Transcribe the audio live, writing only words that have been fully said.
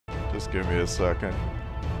Just give me a second.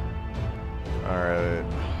 Alright.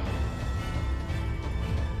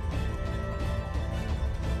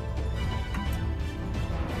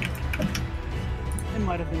 It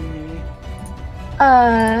might have been me.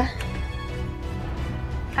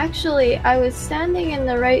 Actually, I was standing in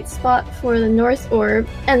the right spot for the north orb,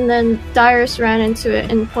 and then Dyrus ran into it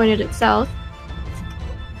and pointed it south.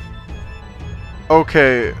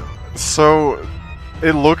 Okay, so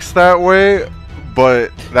it looks that way,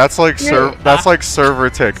 but that's like server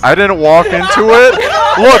tick. I didn't walk into it.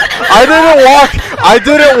 Look, I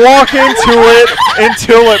didn't walk into it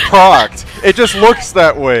until it procced. It just looks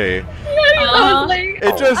that way.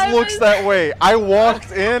 It just looks that way. I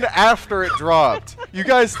walked in after it dropped. You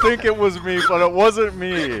guys think it was me, but it wasn't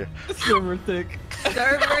me. Server tick.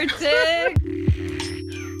 Server tick.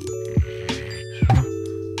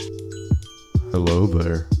 Hello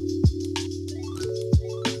there.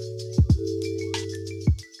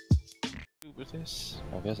 With this?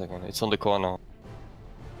 I guess I can. It's on the corner.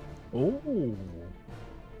 Oh.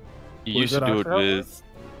 You used to do it with...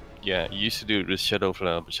 Yeah, you used to do it with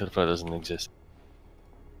Shadowflower, but Shadowflower doesn't exist.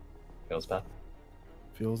 Feels bad.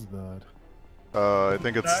 Feels bad. I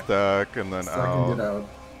think it's stack and then out. Get out.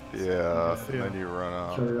 Yeah, and then you run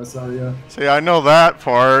out. Sorry, I saw ya. See, I know that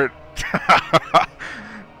part.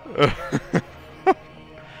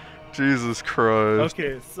 Jesus Christ.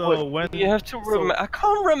 Okay, so when you have to remember, I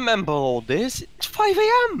can't remember all this. It's 5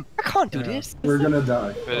 AM. I can't do this. We're gonna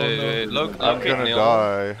die. Look, I'm gonna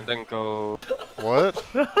die. Then go. What?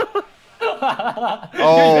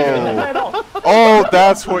 Oh,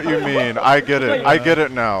 that's what you mean. I get it. I get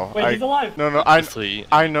it now. Wait, he's alive. No, I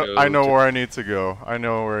know where I need to go. I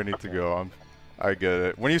know where I need to go. I get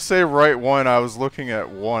it. When you say right one, I was looking at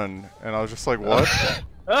one, and I was just like, what?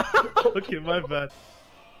 Okay, my bad.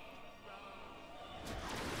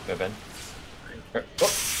 Ben.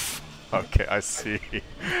 Okay, I see.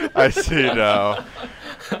 I see now.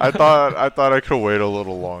 I thought I could wait a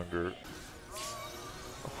little longer.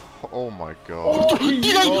 Oh my god.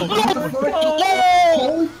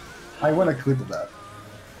 I want to clip that.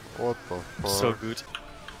 What the fuck? So good.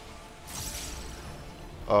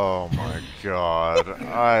 Oh my god.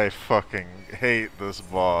 I fucking hate this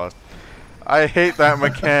boss. I hate that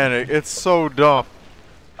mechanic. It's so dumb.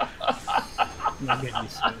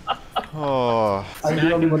 Oh. I'm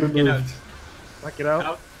the only one who moved. Back it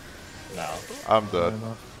out. No. I'm dead.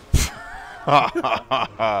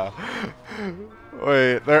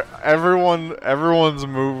 Wait, everyone's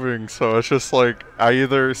moving, so it's just like I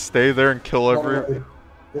either stay there and kill everyone.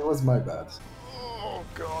 It was my bad. Oh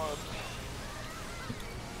god.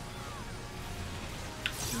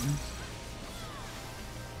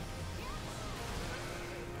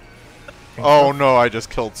 Oh no, I just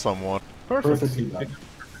killed someone. Perfectly done.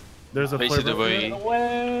 There's a Basically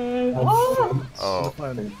flavor. Oh.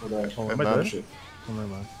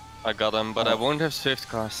 I got him, but I won't have Swift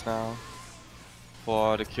cast now.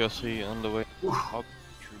 For the Q3 on the way. Oh,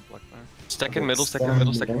 true black bear. Stack in middle, stack in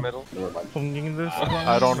middle, stack in middle.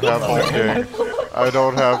 I don't have home game. I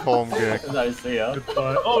don't have home game. Nice, yeah.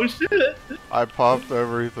 Oh shit! I popped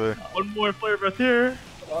everything. One more flavor right here.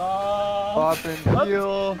 Robin,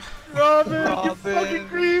 heal. Robin, you fucking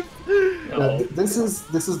creep! Yeah, this is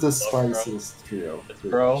the spiciest trio.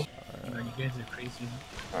 Bro. You guys are crazy.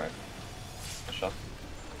 Alright. Shot.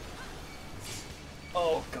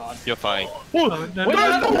 Oh god. You're fine.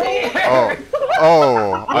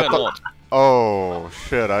 Oh, I thought. Oh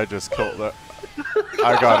shit! I just killed that.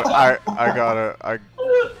 I got it. I got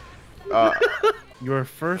it. Your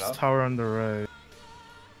first tower on the right.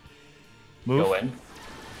 Move. Go in.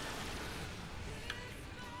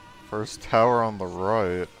 First tower on the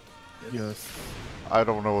right. Yes. I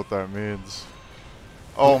don't know what that means.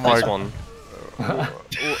 Oh my. Nice one.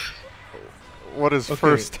 What is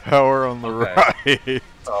first tower on the right?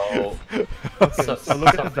 So, So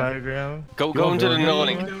look at the diagram. Go into the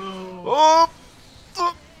Unending. Oh!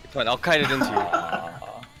 Fine, I'll kite it into you.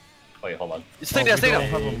 wait, hold on. Stay there, stay I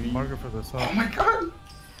don't there. have a marker for this. Oh my god!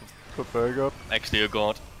 Put bag up. Actually, a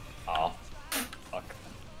god. Oh. Fuck.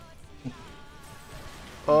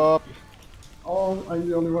 Up. Oh, I'm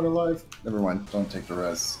the only one alive. Never mind. Don't take the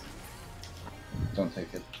res. Don't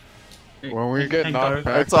take it. When we get knocked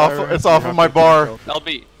back, It's off. It's off of my bar. I'll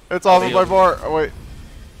be. It's off of my bar. Oh, wait.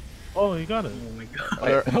 Oh, you got it. Oh my god.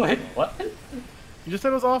 There. Wait, what? You just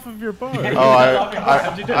said it was off of your bar. Oh,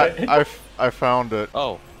 I found it.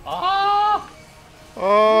 Oh. Ah!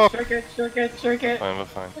 Oh, Shirk it. Fine, we're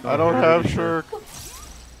fine. I don't have shirk.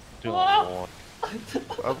 Do what?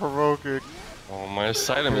 I'm provoking. Oh, my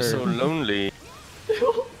asylum is so lonely.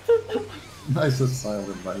 Nice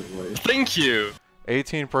asylum, by the way. Thank you!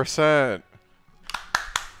 18%.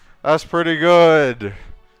 That's pretty good.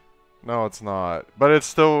 No, it's not. But it's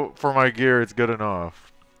still, for my gear, it's good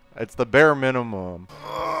enough. It's the bare minimum.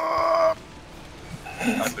 I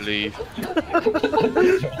believe.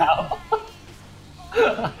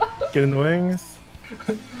 Getting wings.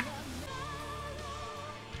 Wait,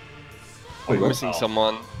 I'm what? missing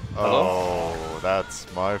someone. Hello? Oh,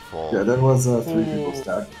 that's my fault. Yeah, that was 3 people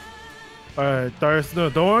stacked. Alright, Dyrus, no,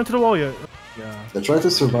 don't run to the wall yet. Yeah. Yeah, try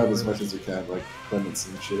to survive as much as you can, like limits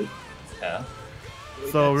and shit. Yeah.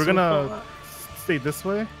 So we're gonna stay this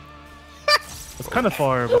way. It's kind of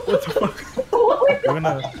far, but what the fuck? We're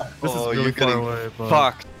gonna. This Oh, is you're really far getting away, but.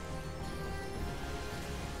 fucked.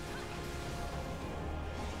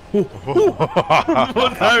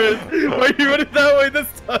 Dyrus, why are you running that way this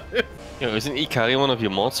time? Yo, isn't Ikari one of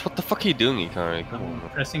your mods? What the fuck are you doing, Ikari? Come on.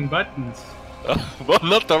 Pressing buttons. Well,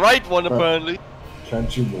 not the right one, apparently.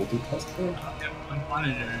 Can't you multitask though? On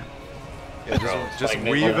monitor. Yeah, just like,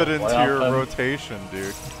 weave it into what your happened? rotation,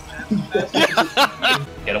 dude.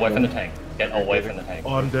 Get away from the tank. Get away from the tank.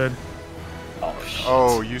 Oh, I'm dead. Oh shit.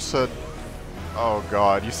 Oh, you said... Oh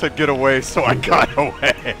god, you said get away, so I got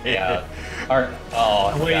away. Yeah.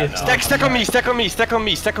 Oh, Wait, yeah, no. Stack on me, stack on me, stack on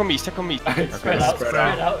me, stack on me, stack on me. Spread out,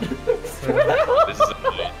 spread out. Spread out. This is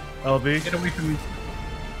annoying. LB. Get away from me.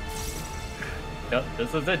 Yep,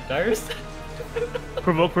 this is it, Dyrus.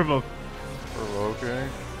 Provoke. Provoking.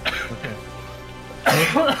 Okay.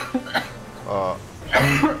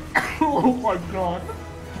 Oh my god.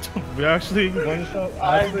 We actually one shot.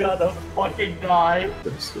 I'm gonna fucking die.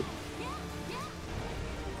 That's good.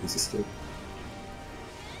 This is good.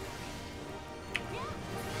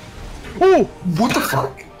 Oh! What the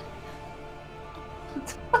fuck?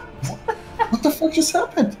 What the fuck just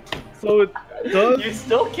happened? So it does. You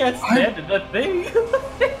still can't stand in that thing.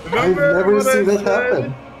 I've never what I seen that said?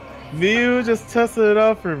 happen. Miu just tested it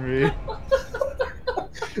out for me.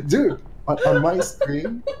 Dude, on my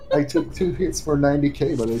screen, I took 2 hits for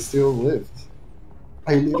 90k, but I still lived.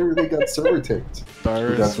 I literally got server taped.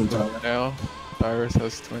 Dyrus That's what I'm- now. Dyrus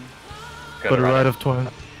has twin. But a ride of twin.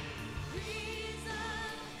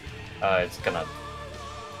 It's gonna.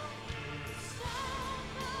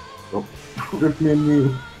 Oh, rip me and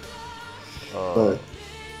you. But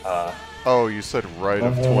Oh, you said right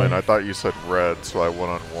of twin. I thought you said red, so I went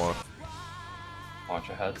on one. Watch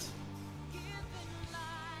your heads.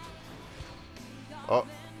 Oh,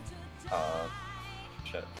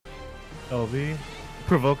 Shit. LB.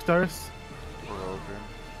 Provoke Dyrus. provoking.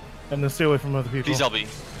 And then stay away from other people. Please, LB.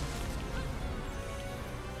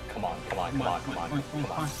 Come on.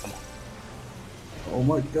 oh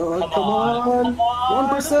my god, Come on.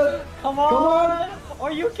 1%! Come on!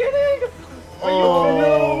 Are you kidding?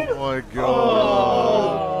 Oh my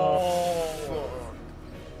god. Oh.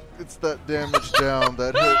 It's that damage down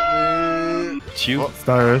that hit me. Chew. It's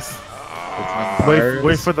Dyrus. It's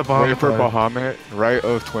Wait for the Bahamut. Wait for Bahamut, right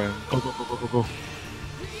of twin. Go.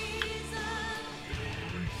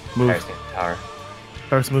 Move. Dyrus, tower.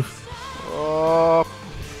 Dyrus, move. Oh,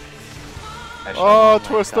 Actually,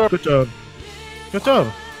 Twister. Good job. Good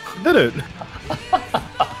job. You did it.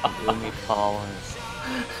 Gloomy powers.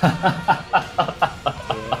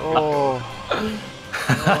 Oh.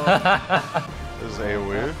 This is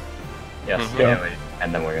AoE. Yes, Mhm. yeah.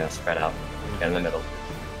 And then we're gonna spread out. Get in the middle.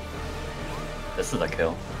 This is a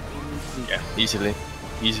kill. Yeah, easily.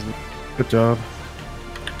 Good job.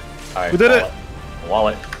 Alright. We did it.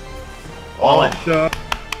 Wallet. Good job.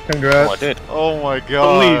 Congrats. Oh, I did. Oh my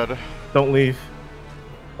god. Don't leave.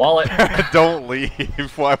 Wallet. Don't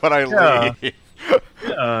leave. Why would I Yeah. leave?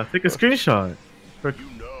 Yeah, take a screenshot.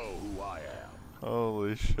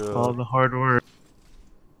 Holy shit. All the hard work.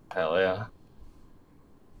 Hell yeah.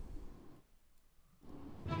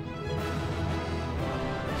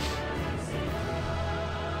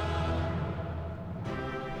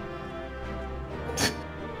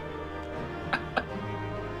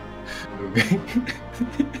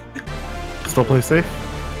 Still play safe?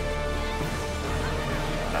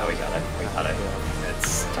 No, we got it.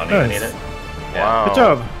 It's Tony Nice. who need it. Wow. Good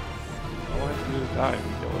job.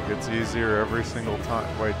 It gets easier every single time.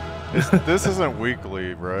 Wait, this isn't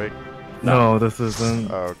weekly, right? No, this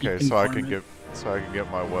isn't. Okay, so I can get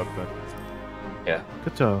my weapon. Yeah.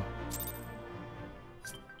 Good job.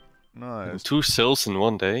 Nice. 2 sills in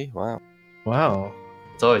 1 day. Wow. Wow.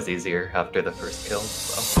 It's always easier after the first kill,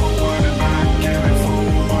 so. Forward and back, carry forward.